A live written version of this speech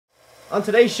On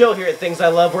today's show here at Things I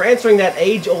Love, we're answering that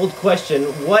age-old question,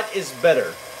 what is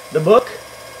better, the book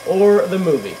or the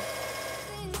movie?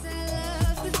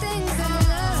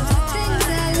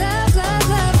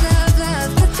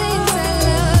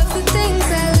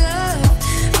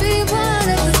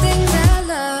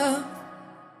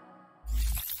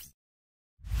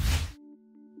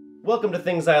 Welcome to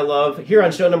Things I Love. Here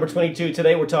on show number 22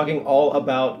 today we're talking all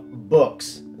about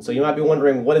books. So you might be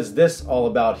wondering, what is this all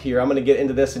about here? I'm going to get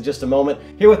into this in just a moment.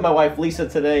 Here with my wife Lisa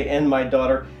today and my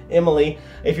daughter Emily.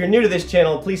 If you're new to this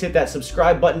channel, please hit that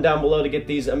subscribe button down below to get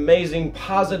these amazing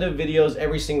positive videos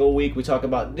every single week. We talk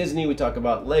about Disney, we talk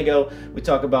about Lego, we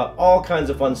talk about all kinds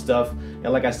of fun stuff.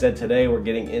 And like I said, today we're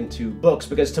getting into books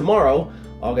because tomorrow,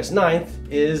 August 9th,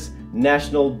 is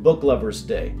National Book Lovers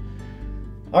Day.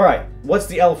 All right, what's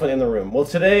the elephant in the room? Well,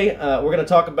 today we're going to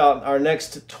talk about our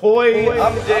next toy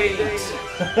update.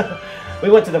 We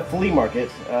went to the flea market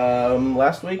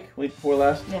week before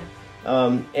last. Yeah.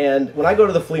 And when I go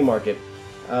to the flea market,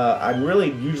 I'm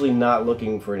really usually not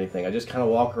looking for anything. I just kind of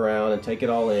walk around and take it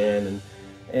all in.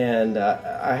 And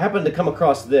I happened to come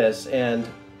across this, and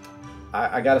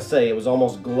I got to say, it was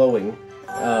almost glowing.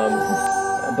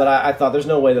 But I thought, there's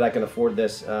no way that I can afford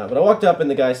this. But I walked up, and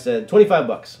the guy said, 25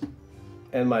 bucks.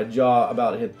 And my jaw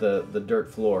about hit the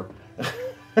dirt floor.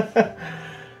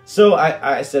 So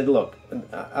I said, look,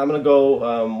 I'm going to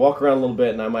go walk around a little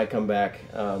bit and I might come back.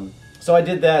 So I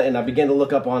did that, and I began to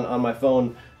look up on my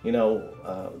phone, you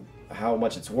know, how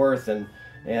much it's worth. And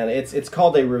it's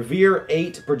called a Revere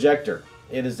 8 projector.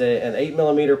 It is an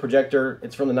 8mm projector.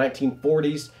 It's from the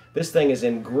 1940s. This thing is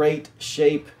in great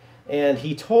shape. And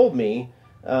he told me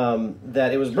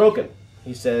that it was broken.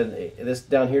 He said, this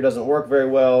down here doesn't work very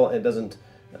well, it doesn't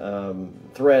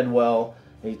thread well.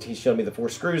 He showed me the 4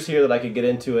 screws here that I could get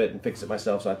into it and fix it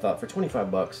myself, so I thought, for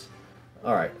 25 bucks,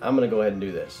 all right, I'm going to go ahead and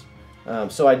do this.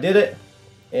 So I did it,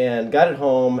 and got it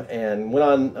home, and went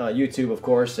on YouTube, of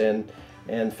course, and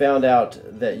found out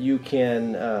that you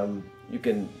can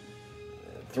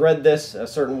thread this a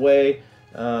certain way,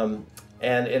 and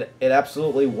it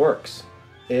absolutely works.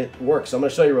 It works. So I'm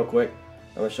going to show you real quick.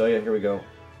 I'm going to show you. Here we go.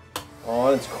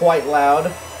 On. It's quite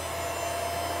loud.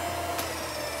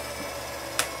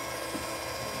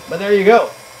 But there you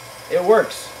go. It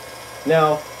works.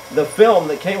 Now, the film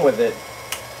that came with it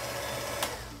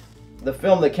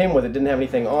didn't have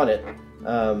anything on it.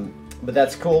 But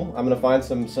that's cool. I'm going to find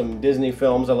some Disney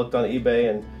films. I looked on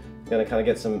eBay and going to kind of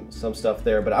get some stuff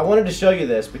there. But I wanted to show you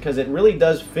this because it really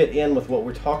does fit in with what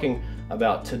we're talking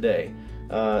about today.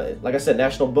 Like I said,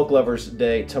 National Book Lovers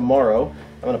Day tomorrow.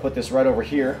 I'm going to put this right over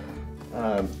here.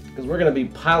 Because we're going to be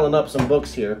piling up some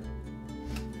books here.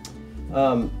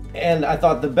 And I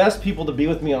thought the best people to be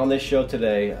with me on this show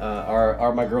today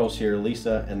are my girls here,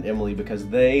 Lisa and Emily, because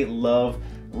they love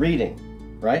reading,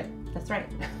 right? That's right.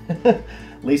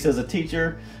 Lisa's a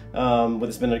teacher.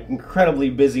 It's been an incredibly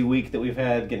busy week that we've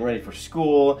had getting ready for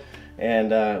school,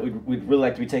 and we'd really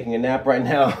like to be taking a nap right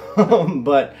now.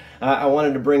 But I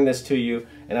wanted to bring this to you,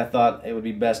 and I thought it would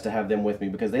be best to have them with me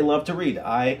because they love to read.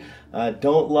 I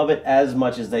don't love it as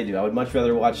much as they do. I would much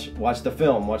rather watch the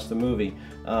film, watch the movie.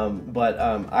 But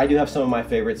I do have some of my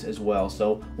favorites as well.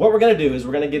 So what we're going to do is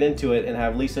we're going to get into it and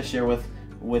have Lisa share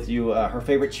with you her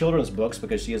favorite children's books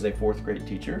because she is a 4th grade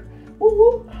teacher. Woo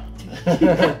woo!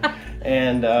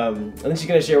 And then she's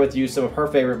going to share with you some of her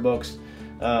favorite books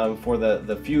for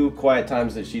the few quiet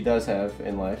times that she does have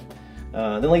in life.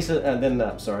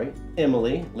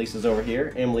 Emily. Lisa's over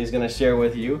here. Emily's going to share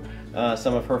with you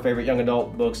some of her favorite young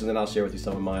adult books, and then I'll share with you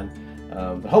some of mine.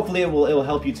 But hopefully it will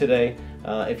help you today.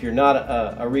 If you're not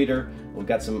a reader, I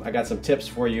got some tips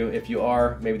for you. If you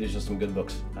are, maybe there's just some good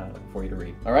books for you to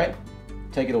read. All right,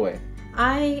 take it away.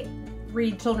 I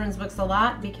read children's books a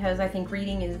lot because I think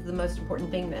reading is the most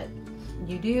important thing that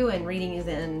you do, and reading is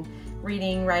in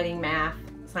reading, writing, math,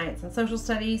 science, and social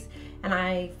studies. And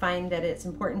I find that it's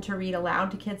important to read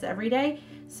aloud to kids every day.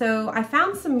 So I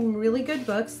found some really good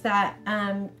books that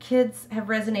kids have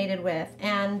resonated with.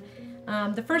 And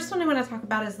the first one I want to talk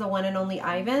about is The One and Only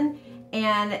Ivan.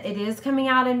 And it is coming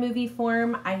out in movie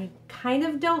form. I kind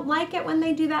of don't like it when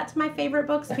they do that to my favorite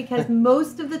books because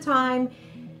most of the time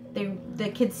the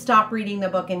kids stop reading the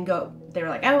book and go. They're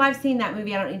like, oh, I've seen that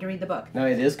movie. I don't need to read the book. Now,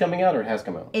 it is coming out or it has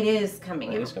come out? It is coming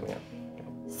out. It is coming out.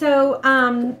 So,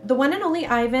 The One and Only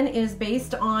Ivan is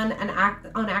based on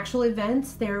on actual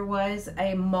events. There was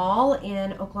a mall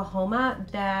in Oklahoma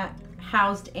that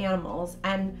housed animals,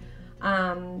 and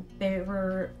They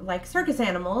were like circus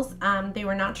animals. They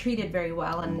were not treated very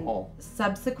well, and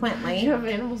subsequently, you have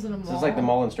animals in a mall. So it's like the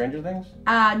mall in Stranger Things?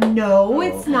 No,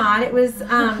 it's not. It was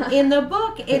in the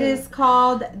book. It is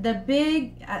called the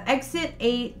Big Exit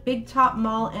 8 Big Top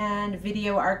Mall and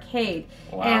Video Arcade.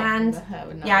 Wow. And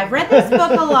yeah, I've read this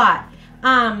book a lot.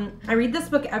 I read this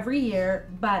book every year,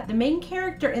 but the main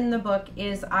character in the book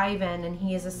is Ivan, and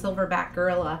he is a silverback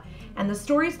gorilla, and the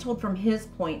story is told from his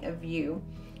point of view.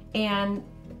 And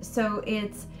so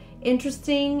it's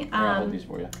interesting. I'll hold these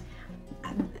for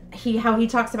you. How he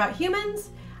talks about humans,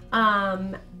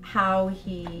 how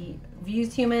he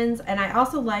views humans, and I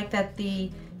also like that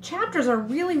the chapters are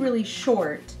really, really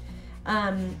short.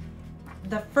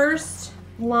 The first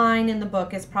line in the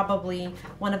book is probably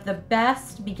one of the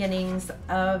best beginnings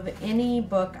of any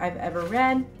book I've ever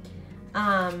read.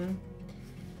 And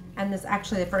this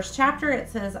actually the first chapter. It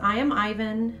says, "I am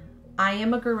Ivan. I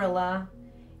am a gorilla.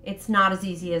 It's not as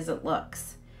easy as it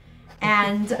looks."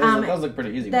 And that does look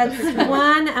pretty easy. That's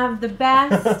one of the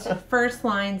best first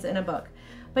lines in a book.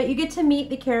 But you get to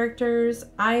meet the characters: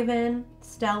 Ivan,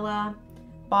 Stella,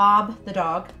 Bob the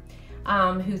dog,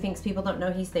 who thinks people don't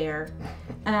know he's there.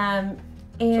 And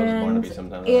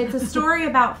it's a story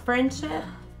about friendship.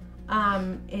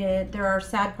 There are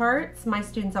sad parts. My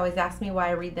students always ask me why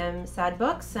I read them sad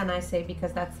books, and I say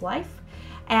because that's life.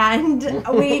 And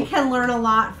we can learn a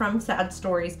lot from sad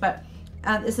stories. But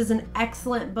this is an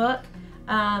excellent book.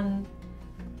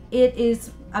 It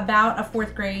is about a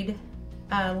 4th grade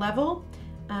level.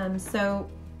 So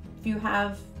if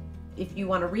you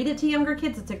want to read it to younger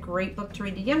kids, it's a great book to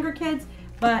read to younger kids.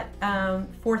 But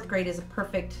 4th grade is a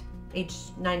perfect age.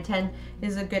 9, 10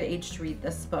 is a good age to read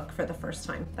this book for the first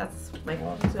time. That's my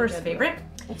first favorite.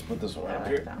 Let's put this one out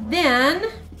here. Then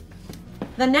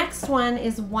the next one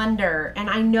is Wonder, and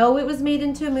I know it was made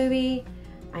into a movie.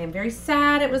 I am very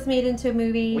sad it was made into a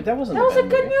movie. Wait, that was a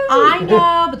good movie. I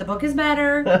know, but the book is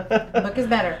better. The book is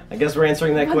better. I guess we're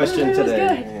answering that question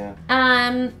today.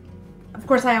 Yeah. Of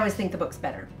course, I always think the book's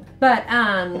better, but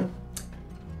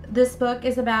this book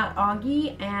is about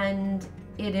Augie, and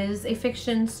it is a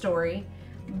fiction story,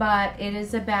 but it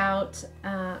is about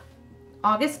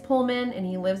August Pullman, and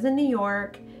he lives in New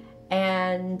York,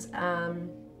 and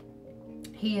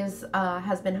he has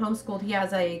been homeschooled. He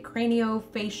has a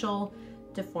craniofacial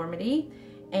deformity,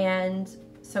 and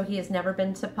so he has never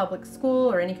been to public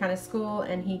school or any kind of school,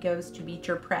 and he goes to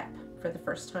Beecher Prep for the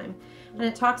first time. And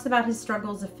it talks about his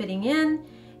struggles of fitting in,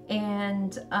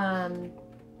 and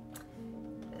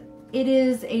it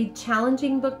is a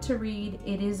challenging book to read.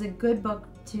 It is a good book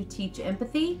to teach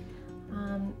empathy.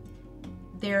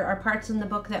 There are parts in the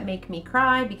book that make me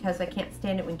cry because I can't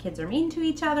stand it when kids are mean to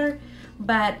each other,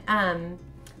 but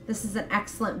this is an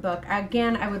excellent book.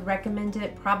 Again, I would recommend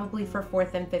it probably for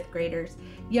 4th and 5th graders.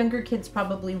 Younger kids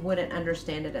probably wouldn't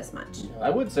understand it as much. I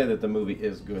would say that the movie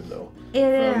is good, though. It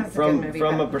is a good movie.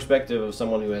 From a perspective of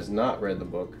someone who has not read the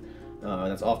book,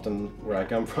 that's often where I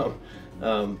come from,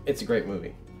 it's a great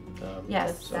movie. Yes.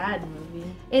 It's a sad movie.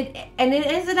 It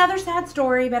is another sad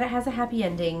story, but it has a happy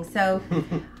ending. So,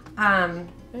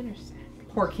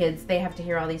 poor kids, they have to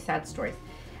hear all these sad stories.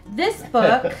 This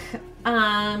book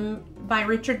by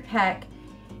Richard Peck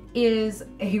is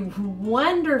a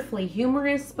wonderfully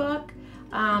humorous book.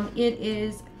 It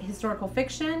is historical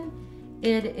fiction.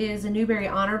 It is a Newbery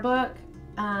Honor book.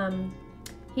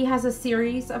 He has a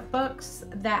series of books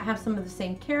that have some of the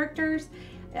same characters,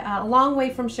 a long way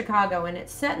from Chicago, and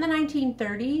it's set in the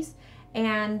 1930s.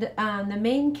 And the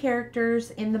main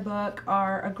characters in the book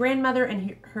are a grandmother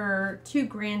and her 2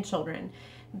 grandchildren.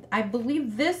 I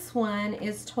believe this one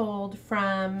is told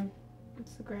from...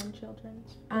 What's the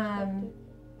grandchildren's perspective?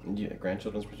 Yeah,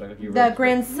 grandchildren's perspective? The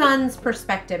grandson's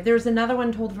perspective. There's another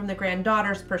one told from the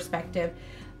granddaughter's perspective.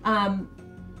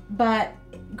 But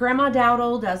Grandma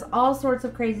Dowdle does all sorts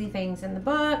of crazy things in the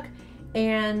book.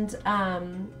 And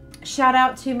shout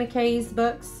out to McKay's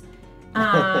Books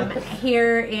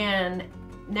here in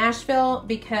Nashville,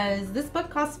 because this book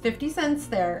costs 50 cents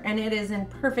there, and it is in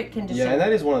perfect condition. Yeah, and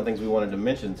that is one of the things we wanted to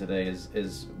mention today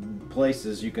is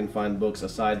places you can find books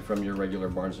aside from your regular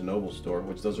Barnes & Noble store,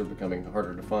 which those are becoming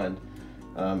harder to find.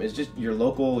 It's just your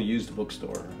local used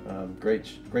bookstore. Great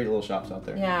little shops out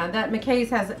there. Yeah, that McKay's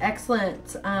has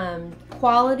excellent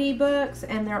quality books,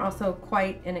 and they're also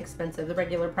quite inexpensive. The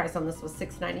regular price on this was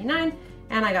 $6.99,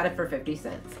 and I got it for 50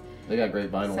 cents. They got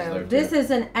great vinyls there too. This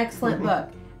is an excellent book.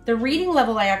 The reading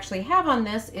level I actually have on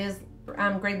this is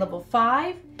grade level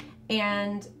 5,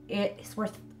 and it's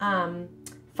worth 5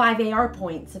 AR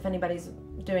points if anybody's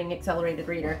doing accelerated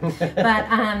reader. But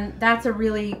that's a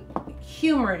really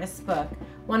humorous book.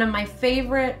 One of my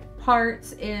favorite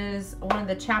parts is one of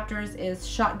the chapters is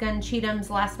Shotgun Cheatham's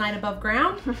Last Night Above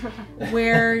Ground,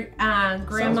 where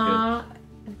Grandma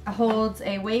holds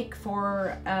a wake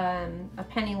for a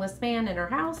penniless man in her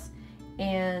house,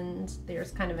 and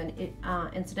there's kind of an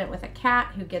incident with a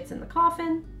cat who gets in the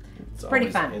coffin. It's pretty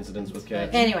fun. Incidents with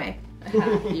cats. Anyway.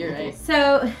 You're right.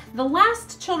 So the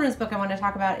last children's book I want to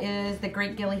talk about is The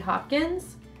Great Gilly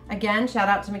Hopkins. Again, shout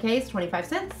out to McKay's, 25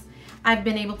 cents. I've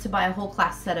been able to buy a whole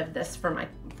class set of this for my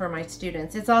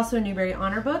students. It's also a Newbery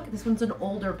Honor book. This one's an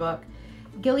older book.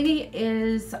 Gilly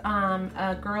is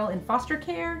a girl in foster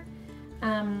care,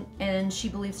 and she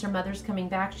believes her mother's coming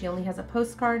back. She only has a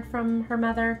postcard from her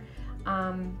mother.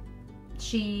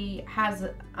 She has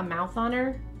a mouth on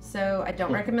her, so I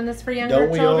don't recommend this for younger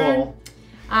children.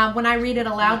 When I read it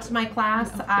aloud to my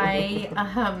class, I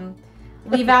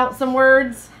leave out some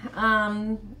words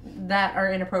that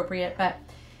are inappropriate, but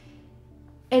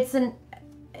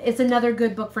it's another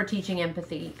good book for teaching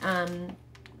empathy.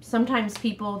 Sometimes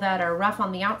people that are rough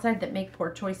on the outside, that make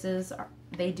poor choices,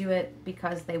 they do it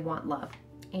because they want love.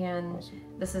 And awesome.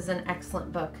 This is an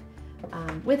excellent book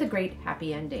with a great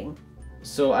happy ending.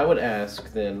 So I would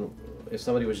ask then, if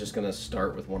somebody was just going to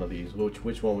start with one of these,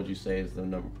 which one would you say is the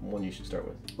one you should start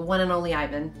with? One and Only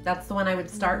Ivan. That's the one I would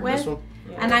start with. This one?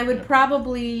 Yeah. And I would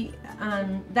probably,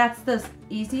 that's the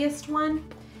easiest one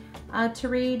to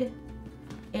read.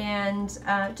 And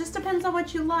just depends on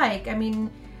what you like. I mean,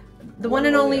 the One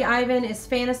and Only Ivan is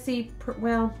fantasy,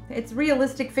 well, it's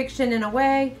realistic fiction in a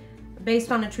way,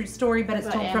 based on a true story, but it's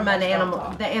told from an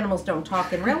animal. The animals don't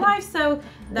talk in real life, so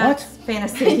that's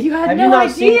fantasy. You had Have no you not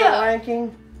idea. seen that Lion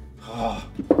King?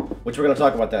 Which we're going to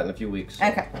talk about that in a few weeks.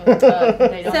 Okay.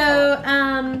 So,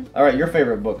 all right, your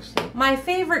favorite books. My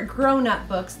favorite grown-up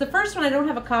books. The first one I don't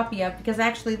have a copy of because I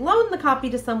actually loaned the copy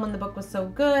to someone. The book was so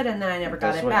good, and then I never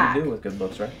got it back. That's what you do with good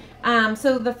books, right?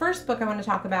 So the first book I want to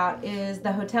talk about is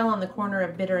The Hotel on the Corner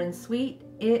of Bitter and Sweet.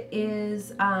 It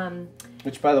is...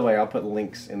 Which, by the way, I'll put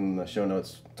links in the show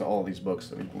notes to all these books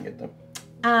so you can get them.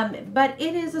 But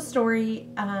it is a story,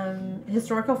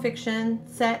 historical fiction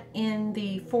set in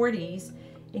the 40s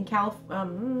in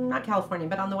not California,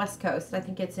 but on the West Coast. I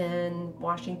think it's in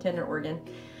Washington or Oregon.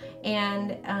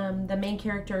 And the main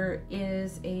character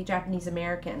is a Japanese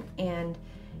American, and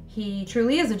he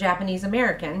truly is a Japanese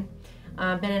American.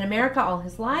 Been in America all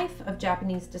his life, of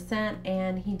Japanese descent,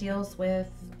 and he deals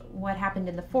with what happened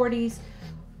in the 40s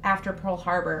after Pearl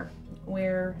Harbor,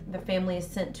 where the family is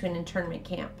sent to an internment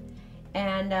camp.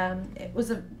 And it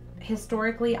was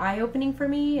historically eye-opening for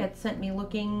me. It sent me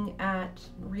looking at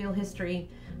real history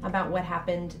about what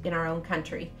happened in our own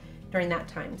country during that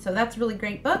time. So that's a really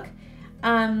great book.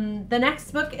 The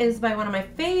next book is by one of my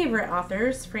favorite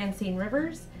authors, Francine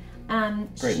Rivers.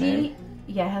 Great name.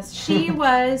 Yes, she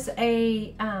was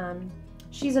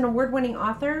she's an award-winning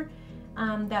author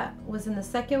that was in the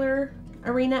secular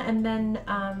arena and then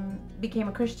became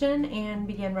a Christian and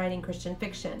began writing Christian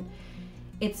fiction.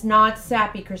 It's not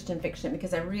sappy Christian fiction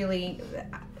because I really,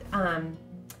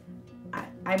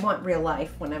 I want real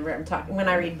life when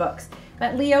I read books.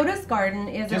 But Leota's Garden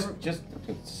is just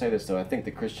to say this though, I think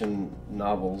the Christian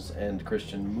novels and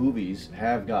Christian movies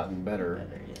have gotten better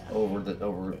over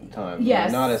time.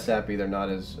 Yes. They're not as sappy. They're not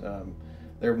as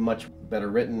they're much better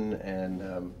written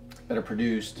and better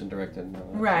produced and directed.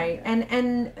 Right,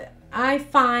 and I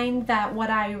find that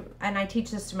I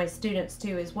teach this to my students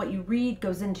too, is what you read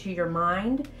goes into your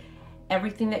mind.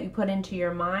 Everything that you put into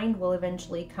your mind will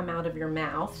eventually come out of your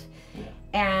mouth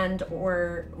and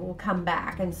or will come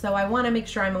back. And so I want to make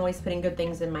sure I'm always putting good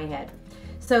things in my head.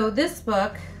 So this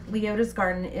book, Leota's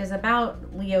Garden, is about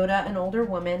Leota, an older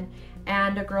woman,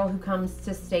 and a girl who comes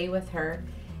to stay with her.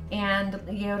 And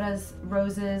Leota's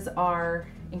roses are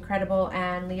incredible,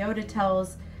 and Leota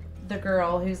tells the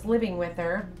girl who's living with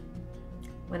her,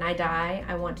 when I die,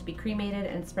 I want to be cremated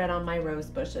and spread on my rose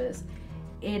bushes.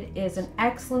 It is an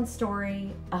excellent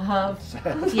story of...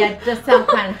 Yeah, it does sound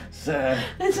kind of... Sad.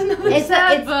 It's another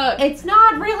sad book. It's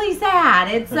not really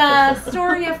sad. It's a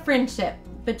story of friendship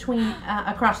between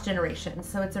across generations.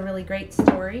 So it's a really great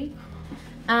story.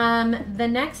 The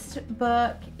next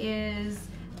book is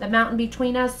The Mountain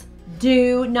Between Us.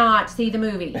 Do not see the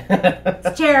movie.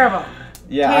 It's terrible.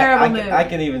 Yeah, terrible movie. I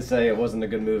can even say it wasn't a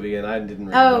good movie, and I didn't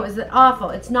read Oh, the book. is it awful?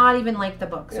 It's not even like the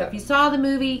book. So Yeah. if you saw the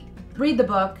movie, read the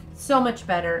book. So much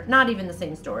better. Not even the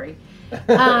same story.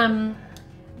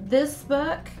 This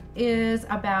book is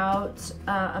about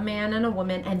a man and a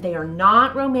woman, and they are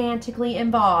not romantically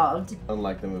involved.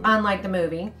 Unlike the movie. Unlike the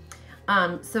movie.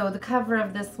 So the cover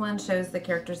of this one shows the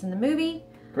characters in the movie.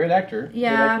 Great actor.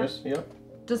 Yeah. Great actress. Yep.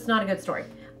 Just not a good story.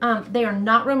 They are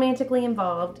not romantically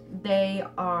involved. They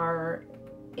are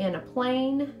in a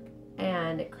plane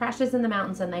and it crashes in the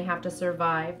mountains and they have to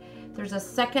survive. There's a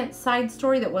second side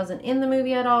story that wasn't in the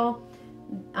movie at all,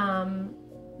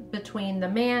 between the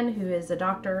man who is a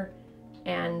doctor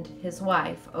and his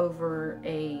wife over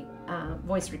a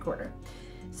voice recorder.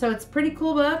 So it's a pretty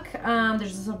cool book.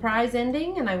 There's a surprise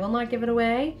ending, and I will not give it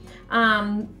away,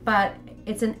 but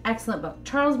it's an excellent book.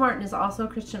 Charles Martin is also a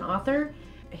Christian author.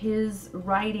 His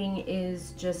writing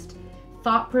is just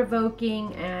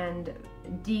thought-provoking and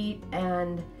deep,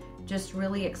 and just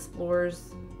really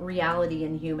explores reality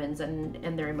in humans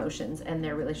and their emotions and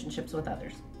their relationships with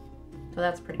others. So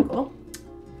that's pretty cool.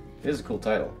 It is a cool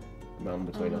title, Mountain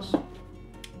Between Us.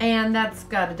 And that's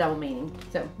got a double meaning,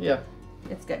 so yeah,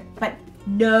 it's good. But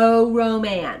no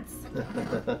romance.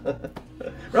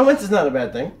 Romance is not a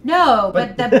bad thing. No,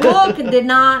 but the book did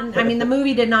not, I mean, the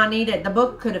movie did not need it. The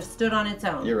book could have stood on its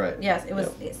own. You're right. Yes, it was.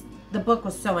 Yep. The book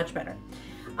was so much better.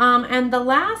 And the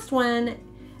last one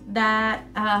that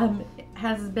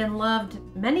has been loved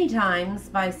many times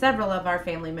by several of our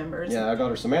family members. Yeah, our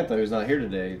daughter Samantha, who's not here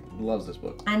today, loves this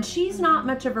book. And she's not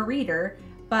much of a reader,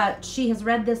 but she has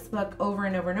read this book over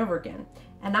and over and over again.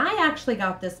 And I actually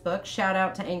got this book, shout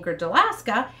out to Anchorage,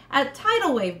 Alaska, at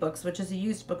Tidal Wave Books, which is a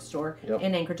used bookstore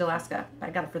in Anchorage, Alaska. I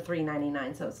got it for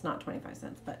 $3.99, so it's not 25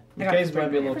 cents, but I got it for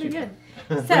might be a little Pretty cheaper.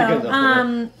 good.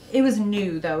 So, it was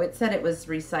new though. It said it was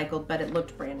recycled, but it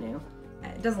looked brand new.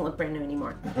 It doesn't look brand new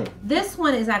anymore. This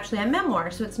one is actually a memoir,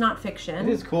 so it's not fiction.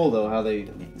 It is cool though how they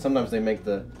sometimes they make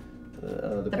the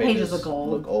pages look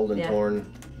old. and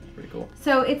torn. Pretty cool.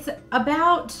 So it's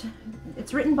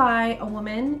written by a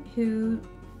woman who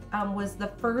was the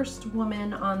first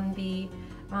woman on the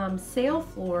sale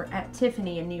floor at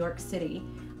Tiffany in New York City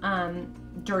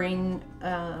during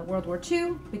World War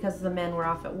II, because the men were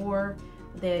off at war.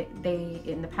 They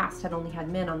in the past had only had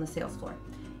men on the sales floor.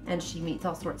 And she meets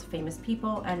all sorts of famous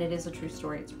people, and it is a true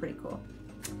story. It's pretty cool.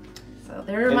 So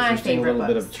they're my favorite books. Interesting little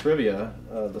bit of trivia.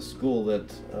 The school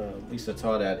that Lisa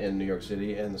taught at in New York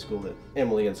City and the school that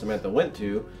Emily and Samantha went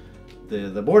to,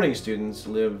 the boarding students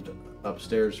lived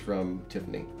upstairs from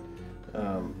Tiffany.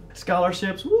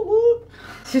 Scholarships, woo woo!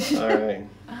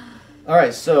 All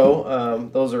right, so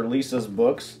those are Lisa's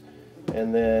books.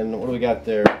 And then what do we got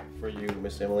there for you,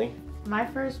 Miss Emily? My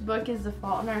first book is The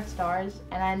Fault in Our Stars,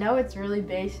 and I know it's really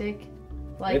basic.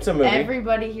 Like, it's a movie.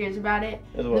 Everybody hears about it.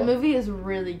 As well. The movie is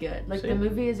really good. Like, See? the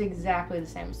movie is exactly the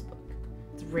same as the book.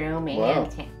 It's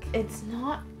romantic. It's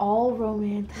not all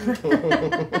romantic.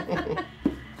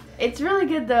 It's really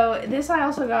good, though. This I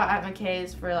also got at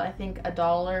McKay's for, I think,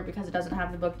 $1 because it doesn't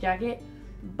have the book jacket.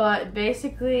 But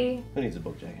basically... Who needs a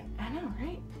book jacket? I know,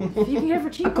 right? If you can get it for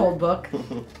cheap. A gold book.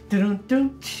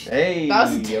 Hey,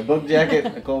 a book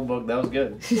jacket, a gold book. That was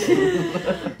good.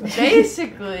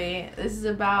 Basically, this is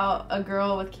about a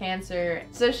girl with cancer.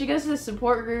 So she goes to this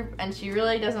support group, and she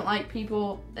really doesn't like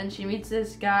people. And she meets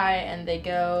this guy, and they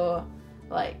go,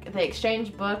 like, they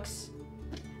exchange books.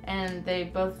 And they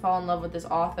both fall in love with this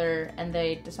author. And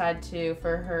they decide to,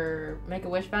 for her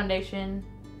Make-A-Wish Foundation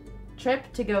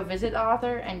trip, to go visit the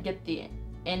author and get the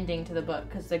ending to the book,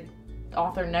 because the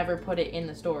author never put it in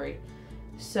the story.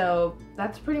 So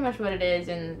that's pretty much what it is,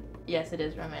 and yes, it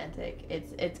is romantic.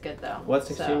 It's good though. What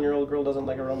 16-year-old girl doesn't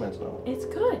like a romance novel? It's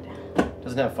good.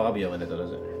 Doesn't have Fabio in it though,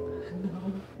 does it?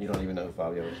 No. You don't even know who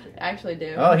Fabio is. I actually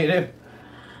do. Oh, you do?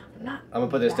 Not I'm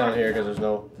gonna put this down here because there's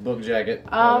no book jacket.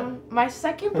 My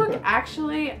second book,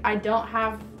 actually, I don't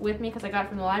have with me because I got it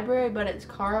from the library, but it's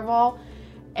Caraval,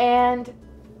 and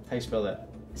How you spell that?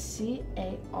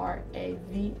 Caraval.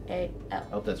 I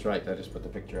hope that's right. I just put the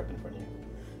picture up in front of you.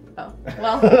 Oh,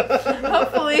 well,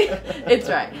 hopefully it's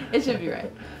right. It should be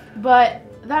right. But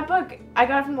that book, I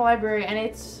got it from the library, and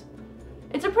it's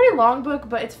a pretty long book,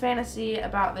 but it's fantasy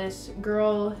about this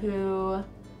girl who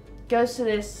goes to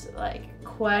this, like,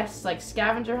 quest, like,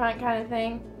 scavenger hunt kind of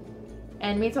thing,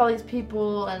 and meets all these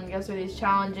people and goes through these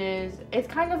challenges. It's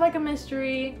kind of like a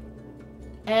mystery,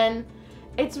 and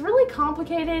it's really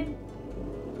complicated,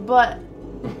 but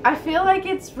I feel like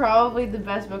it's probably the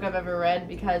best book I've ever read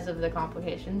because of the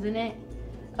complications in it,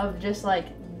 of just, like,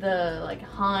 the, like,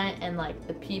 hunt and, like,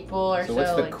 the people are so,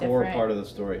 what's the like, core different. part of the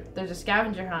story? There's a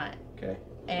scavenger hunt. Okay.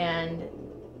 And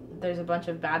there's a bunch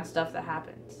of bad stuff that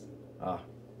happens. Ah.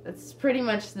 That's pretty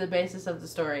much the basis of the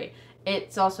story.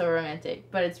 It's also romantic,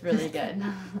 but it's really good.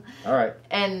 All right.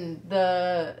 And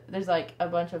there's, like, a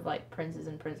bunch of, like, princes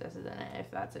and princesses in it, if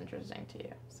that's interesting to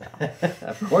you. So.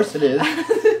 Of course it is.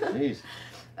 Jeez.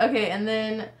 Okay, and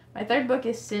then my third book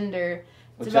is Cinder.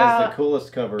 Which has the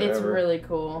coolest cover ever. It's really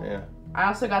cool. Yeah. I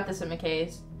also got this at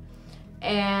McKay's.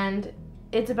 And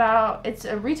it's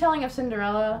a retelling of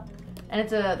Cinderella, and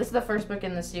this is the first book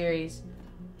in the series.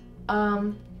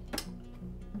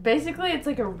 Basically, it's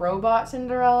like a robot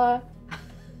Cinderella.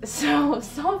 So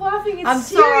stop laughing. It's I'm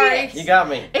serious. sorry. You got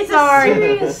me. It's a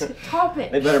serious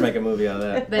topic. They better make a movie out of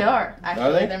that. They are actually.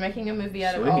 Are they? They're making a movie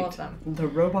out of all of them. The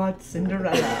robot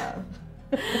Cinderella.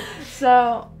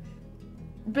 So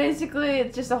basically,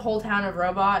 it's just a whole town of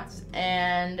robots,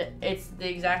 and it's the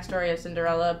exact story of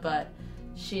Cinderella, but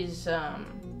she's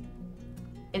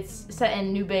it's set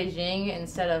in New Beijing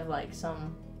instead of like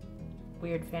some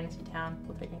weird fantasy town.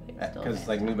 Well, technically, it's still a Because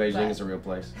fantasy New town, Beijing but- is a real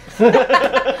place.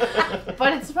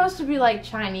 But it's supposed to be like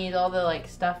Chinese. All the like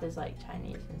stuff is like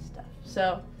Chinese and stuff.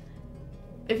 So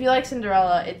if you like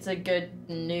Cinderella, it's a good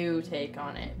new take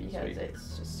on it because Sweet.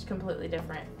 it's just completely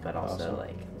different, but also Awesome.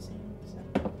 like the same.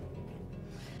 So.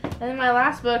 And then my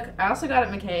last book, I also got at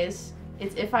McKay's.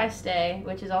 It's If I Stay,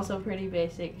 which is also pretty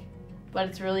basic, but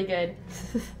it's really good.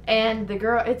 And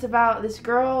it's about this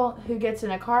girl who gets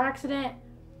in a car accident.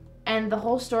 And the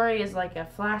whole story is like a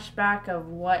flashback of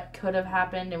what could have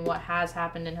happened and what has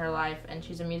happened in her life. And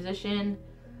she's a musician.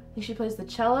 I think she plays the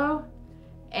cello.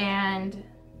 And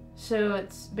so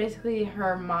it's basically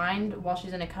her mind while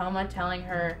she's in a coma telling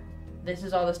her this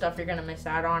is all the stuff you're going to miss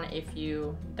out on if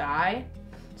you die.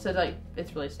 So like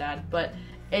it's really sad. But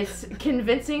it's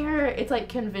convincing her. It's like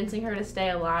convincing her to stay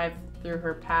alive through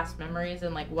her past memories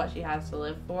and like what she has to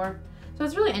live for. So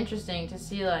it's really interesting to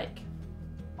see like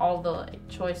all the like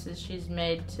choices she's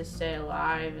made to stay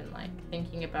alive and like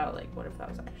thinking about like what if that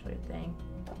was actually a thing.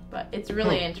 But it's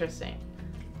really interesting.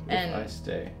 And If I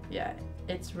Stay. yeah,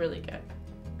 it's really good.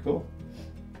 Cool.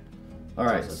 All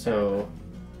right, also so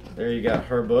there you got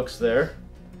her books there.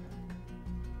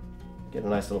 Get a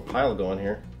nice little pile going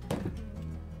here.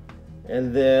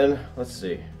 And then, let's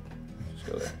see. Just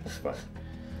go there. That's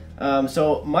fine.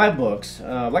 So my books,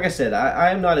 like I said,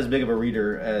 I am not as big of a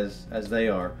reader as they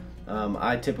are.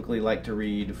 I typically like to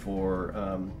read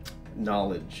for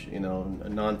knowledge,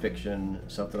 nonfiction,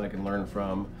 something I can learn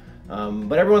from.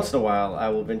 But every once in a while, I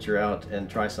will venture out and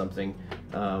try something.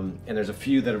 And there's a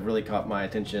few that have really caught my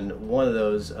attention. One of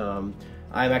those, I'm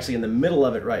actually in the middle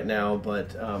of it right now,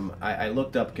 but I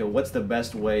looked up, what's the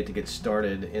best way to get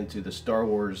started into the Star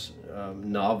Wars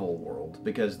novel world?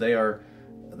 Because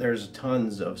there's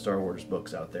tons of Star Wars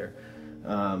books out there.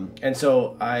 And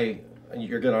so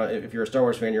if you're a Star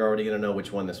Wars fan, you're already gonna know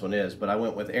which one this one is. But I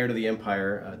went with Heir to the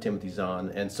Empire, Timothy Zahn,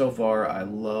 and so far I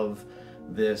love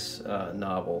this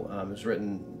novel. It was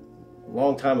written a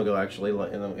long time ago, actually,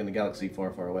 in the galaxy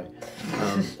far, far away.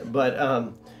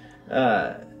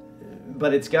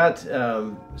 But it's got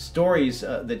stories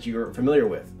that you're familiar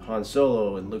with: Han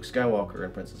Solo and Luke Skywalker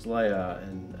and Princess Leia,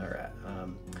 and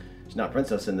she's not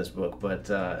princess in this book, but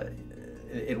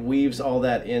it weaves all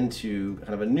that into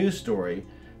kind of a new story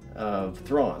of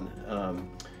Thrawn.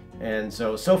 And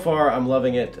so far I'm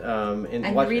loving it. And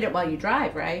you read it while you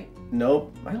drive, right?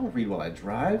 Nope, I don't read while I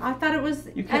drive. I thought it was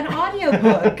You an can't-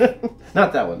 audiobook.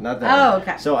 Not that one, not that one. Oh,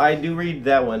 okay. So I do read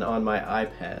that one on my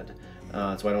iPad,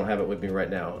 so I don't have it with me right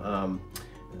now.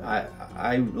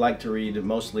 I like to read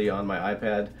mostly on my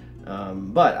iPad,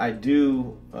 but I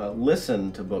do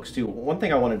listen to books too. One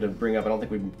thing I wanted to bring up, I don't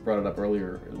think we brought it up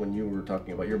earlier when you were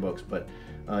talking about your books, but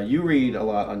you read a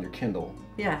lot on your Kindle.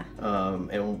 Yeah.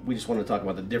 And we just wanted to talk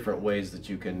about the different ways that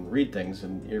you can read things,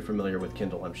 and you're familiar with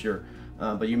Kindle, I'm sure.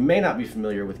 But you may not be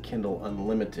familiar with Kindle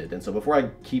Unlimited. And so before I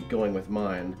keep going with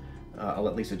mine, I'll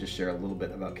let Lisa just share a little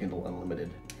bit about Kindle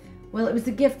Unlimited. Well, it was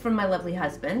a gift from my lovely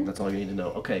husband. That's all you need to know.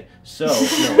 Okay, so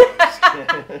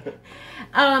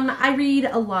I read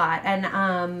a lot,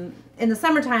 and in the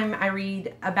summertime I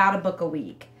read about a book a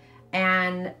week,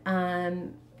 and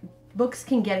books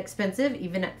can get expensive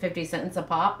even at 50 cents a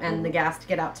pop and the gas to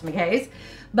get out to McKay's,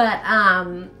 but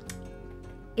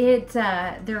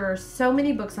there are so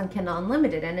many books on Kindle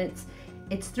Unlimited, and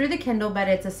it's through the Kindle, but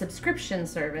it's a subscription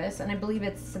service, and I believe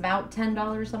it's about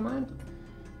 $10 a month.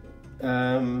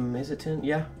 Is it 10?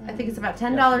 Yeah. I think it's about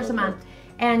 $10 a month,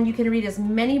 and you can read as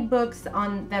many books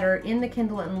that are in the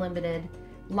Kindle Unlimited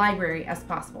library as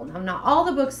possible. Now, not all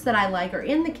the books that I like are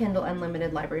in the Kindle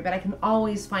Unlimited library, but I can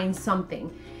always find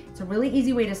something. It's a really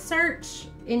easy way to search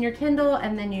in your Kindle,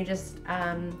 and then you just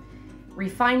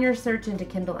refine your search into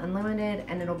Kindle Unlimited,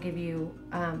 and it'll give you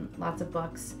lots of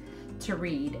books to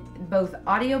read, both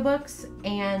audiobooks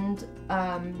and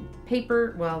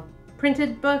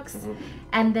printed books.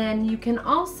 And then you can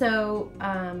also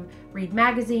read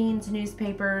magazines,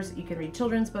 newspapers, you can read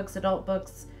children's books, adult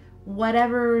books,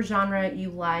 whatever genre you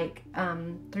like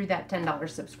through that $10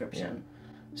 subscription. Yeah.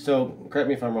 So correct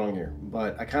me if I'm wrong here,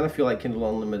 but I kind of feel like Kindle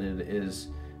Unlimited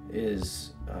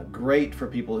is great for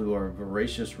people who are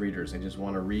voracious readers. They just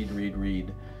want to read,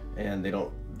 and they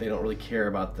don't they don't really care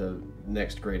about the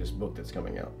next greatest book that's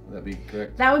coming out. Would that be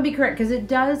correct? That would be correct, because it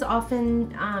does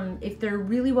often, if they're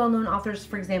really well-known authors,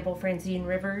 for example, Francine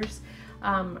Rivers,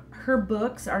 her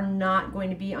books are not going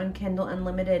to be on Kindle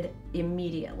Unlimited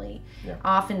immediately. Yeah.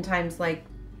 Oftentimes, like,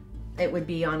 it would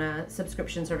be on a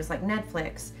subscription service like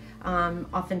Netflix.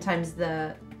 Oftentimes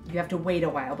you have to wait a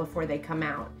while before they come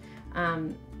out.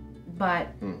 But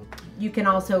you can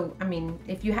also, I mean,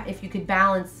 if you could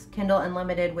balance Kindle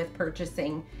Unlimited with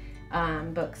purchasing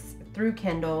books through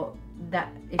Kindle,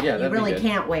 that if you really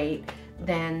can't wait,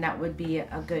 then that would be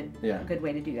a good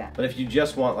way to do that. But if you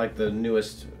just want like the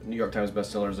newest New York Times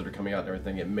bestsellers that are coming out and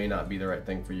everything, it may not be the right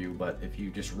thing for you. But if you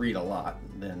just read a lot,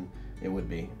 then it would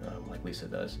be, like Lisa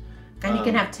does. And you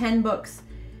can have 10 books.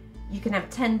 You can have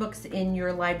 10 books in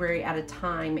your library at a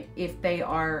time if they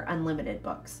are unlimited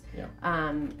books.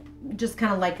 Yeah. Just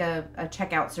kind of like a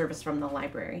checkout service from the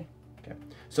library. Okay.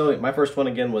 So my first one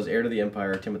again was Heir to the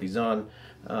Empire, Timothy Zahn.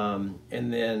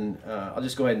 And then I'll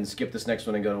just go ahead and skip this next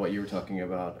one and go to what you were talking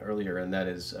about earlier, and that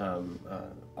is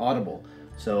Audible.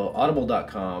 So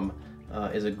audible.com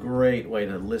is a great way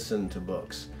to listen to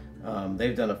books.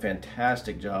 They've done a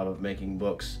fantastic job of making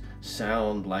books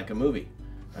sound like a movie.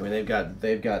 I mean,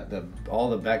 they've got all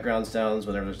the background sounds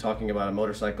whenever they're talking about a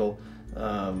motorcycle.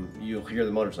 You'll hear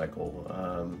the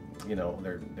motorcycle. You know,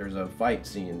 there's a fight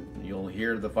scene. You'll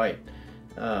hear the fight.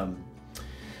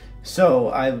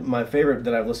 So my favorite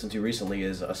that I've listened to recently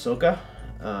is Ahsoka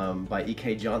by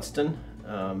E.K. Johnston,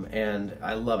 and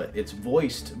I love it. It's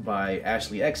voiced by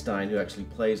Ashley Eckstein, who actually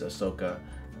plays Ahsoka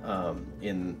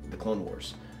in the Clone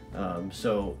Wars.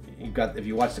 So if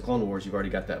you watch the Clone Wars, you've already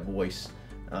got that voice.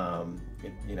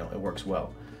 It works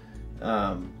well.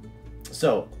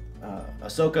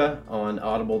 Ahsoka on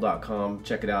audible.com.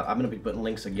 Check it out. I'm going to be putting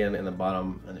links again in the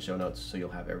bottom in the show notes, so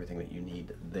you'll have everything that you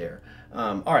need there.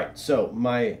 All right, so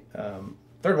my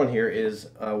third one here is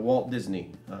Walt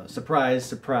Disney. Surprise,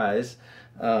 surprise.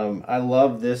 I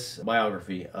love this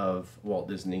biography of Walt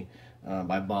Disney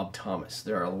by Bob Thomas.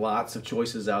 There are lots of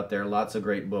choices out there, lots of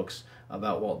great books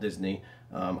about Walt Disney.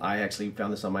 I actually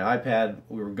found this on my iPad.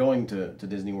 We were going to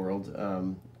Disney World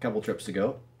a couple trips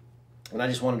ago, and I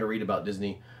just wanted to read about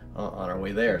Disney on our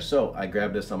way there. So I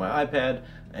grabbed this on my iPad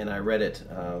and I read it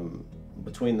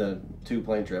between the 2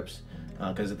 plane trips,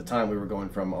 because at the time we were going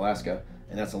from Alaska,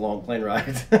 and that's a long plane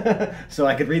ride. So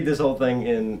I could read this whole thing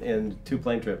in 2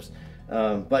 plane trips.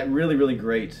 But really, really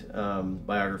great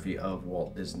biography of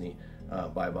Walt Disney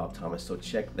by Bob Thomas. So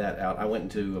check that out. I went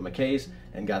into McKay's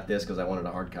and got this because I wanted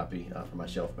a hard copy for my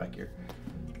shelf back here.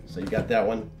 So you got that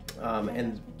one,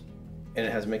 and it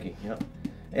has Mickey. Yeah.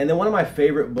 And then one of my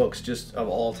favorite books just of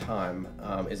all time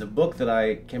is a book that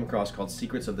I came across called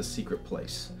Secrets of the Secret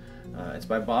Place. It's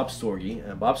by Bob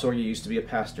Sorge. Bob Sorge used to be a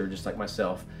pastor just like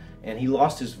myself, and he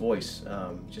lost his voice,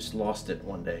 just lost it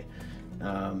one day.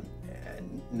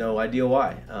 No idea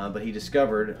why, but he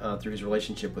discovered through his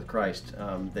relationship with Christ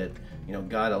that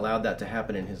God allowed that to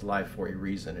happen in his life for a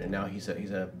reason, and now he's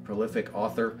a prolific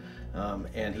author,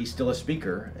 and he's still a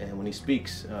speaker. And when he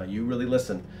speaks, you really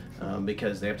listen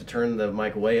because they have to turn the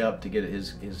mic way up to get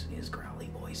his growly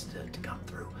voice to come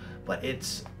through. But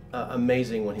it's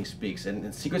amazing when he speaks.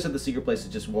 And Secrets of the Secret Place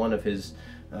is just one of his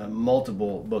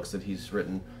multiple books that he's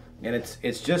written, and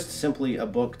it's just simply a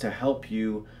book to help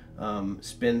you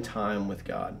spend time with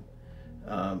God.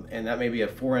 And that may be a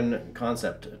foreign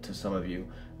concept to some of you,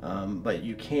 but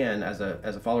you can, as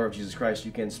a follower of Jesus Christ,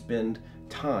 you can spend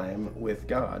time with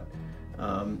God.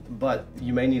 But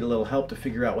you may need a little help to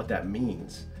figure out what that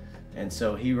means. And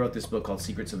so he wrote this book called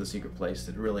Secrets of the Secret Place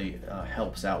that really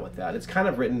helps out with that. It's kind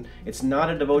of written, it's not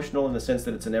a devotional in the sense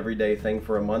that it's an everyday thing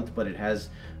for a month, but it has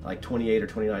like 28 or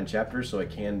 29 chapters, so it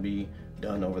can be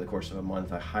done over the course of a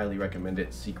month. I highly recommend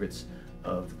it, Secrets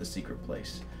of the Secret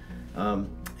Place.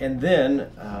 And then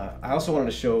I also wanted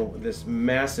to show this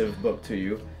massive book to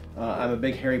you. I'm a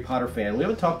big Harry Potter fan. We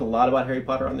haven't talked a lot about Harry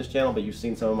Potter on this channel, but you've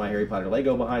seen some of my Harry Potter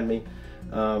Lego behind me.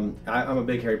 I'm a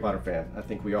big Harry Potter fan. I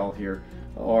think we all here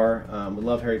are. We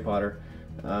love Harry Potter.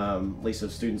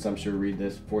 Lisa's students, I'm sure, read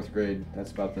this 4th grade.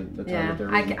 That's about the time that they're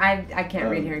reading. I can't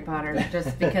read Harry Potter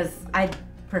just because I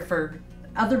prefer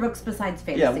other books besides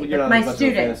fantasy. Yeah, you're not my much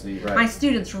students, of a fantasy, right. My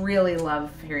students really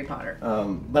love Harry Potter.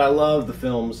 But I love the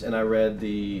films, and I read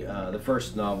the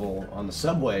first novel on the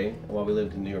subway while we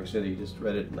lived in New York City. Just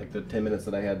read it in like the 10 minutes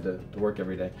that I had to work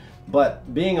every day.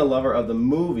 But being a lover of the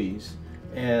movies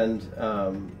and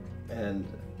a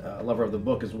lover of the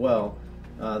book as well,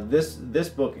 this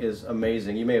book is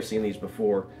amazing. You may have seen these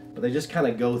before, but they just kind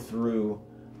of go through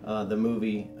the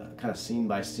movie kind of scene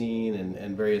by scene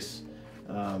and various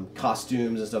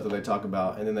costumes and stuff that they talk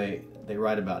about, and then they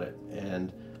write about it.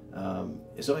 And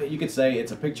So you could say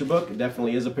it's a picture book. It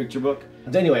definitely is a picture book.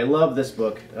 But anyway, I love this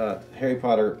book, Harry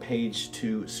Potter Page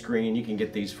to Screen. You can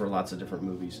get these for lots of different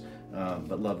movies,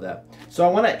 but love that. So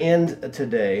I want to end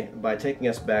today by taking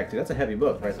us back to, that's a heavy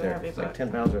book right there. It's like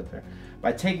 10 pounds right there.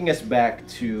 By taking us back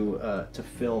to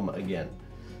film again.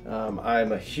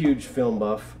 I'm a huge film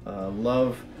buff,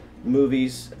 love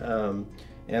movies, and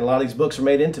a lot of these books are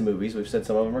made into movies. We've said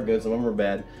some of them are good, some of them are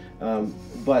bad.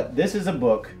 But this is a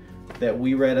book that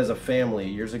we read as a family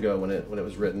years ago when it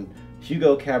was written.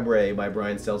 Hugo Cabret by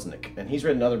Brian Selznick, and he's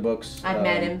written other books. I've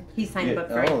met him. He signed a book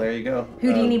for it. Oh, there you go.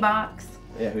 Houdini box.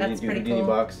 Yeah, Houdini cool.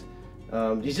 box.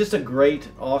 He's just a great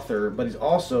author, but he's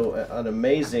also an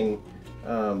amazing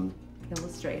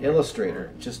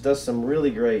illustrator. Just does some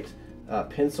really great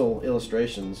pencil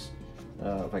illustrations.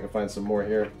 If I can find some more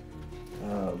here.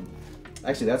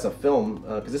 Actually, that's a film,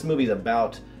 because this movie is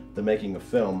about the making of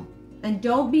film. And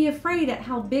don't be afraid at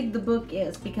how big the book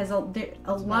is, because a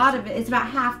lot of it, it's about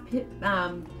half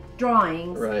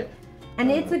drawings. Right. And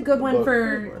it's a good one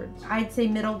for, I'd say,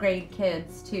 middle grade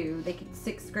kids too.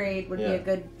 6th grade would be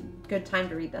a good time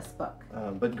to read this book.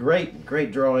 But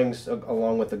great drawings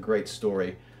along with a great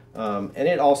story. And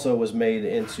it also was made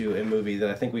into a movie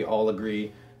that I think we all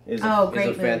agree is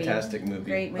a fantastic movie.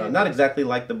 Great movie. Not exactly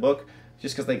like the book,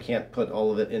 just because they can't put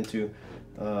all of it into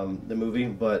the movie,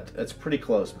 but it's pretty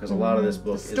close because a lot of this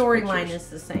book the storyline is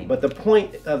the same. But the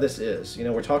point of this is,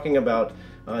 we're talking about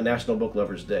National Book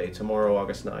Lovers Day, tomorrow,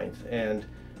 August 9th, and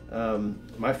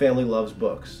my family loves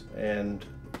books, and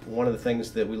one of the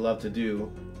things that we love to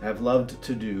do, have loved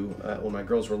to do when my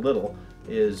girls were little,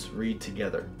 is read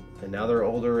together. And now they're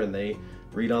older and they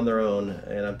read on their own,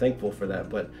 and I'm thankful for that.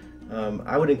 But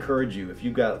I would encourage you, if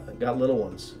you've got little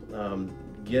ones,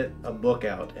 get a book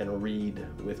out and read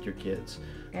with your kids.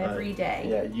 Every day.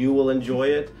 Yeah, you will enjoy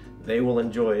it. They will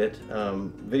enjoy it.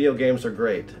 Video games are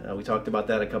great. We talked about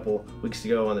that a couple weeks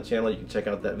ago on the channel. You can check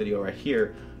out that video right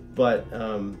here. But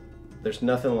there's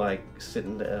nothing like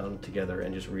sitting down together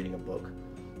and just reading a book.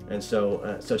 And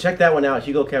so check that one out,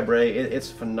 Hugo Cabret.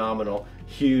 It's phenomenal.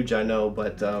 Huge, I know,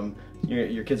 but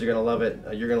your kids are going to love it.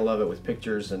 You're going to love it with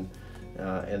pictures and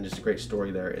just a great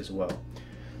story there as well.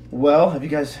 Well, have you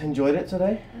guys enjoyed it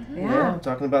today? Yeah.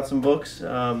 Talking about some books.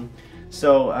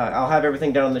 So I'll have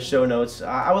everything down in the show notes.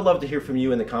 I would love to hear from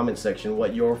you in the comments section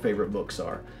what your favorite books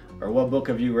are, or what book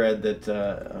have you read that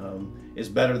is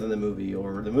better than the movie,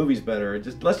 or the movie's better.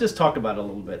 Let's just talk about it a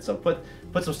little bit. So put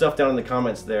some stuff down in the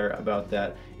comments there about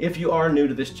that. If you are new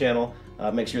to this channel,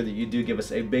 make sure that you do give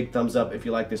us a big thumbs up if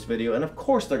you like this video, and of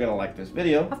course they're gonna like this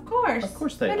video. Of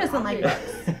course they are. Who doesn't like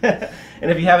books?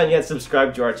 And if you haven't yet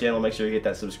subscribed to our channel, make sure you hit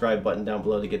that subscribe button down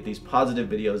below to get these positive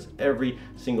videos every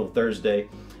single Thursday,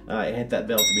 and hit that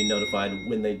bell to be notified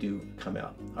when they do come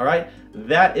out. All right,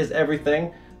 that is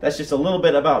everything. That's just a little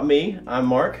bit about me. I'm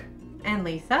Mark. And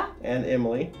Lisa. And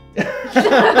Emily. You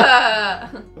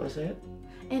want to say it?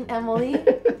 And Emily.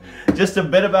 Just a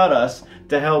bit about us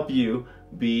to help you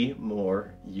be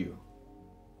more you.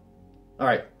 All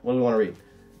right, what do we want to read?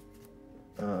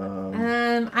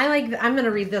 I'm gonna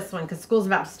read this one because school's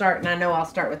about to start, and I know I'll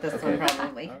start with this one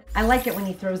probably. I like it when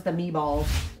he throws the meatballs.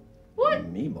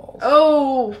 What? Meatballs?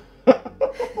 Oh!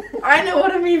 I know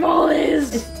what a meatball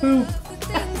is! It's poop.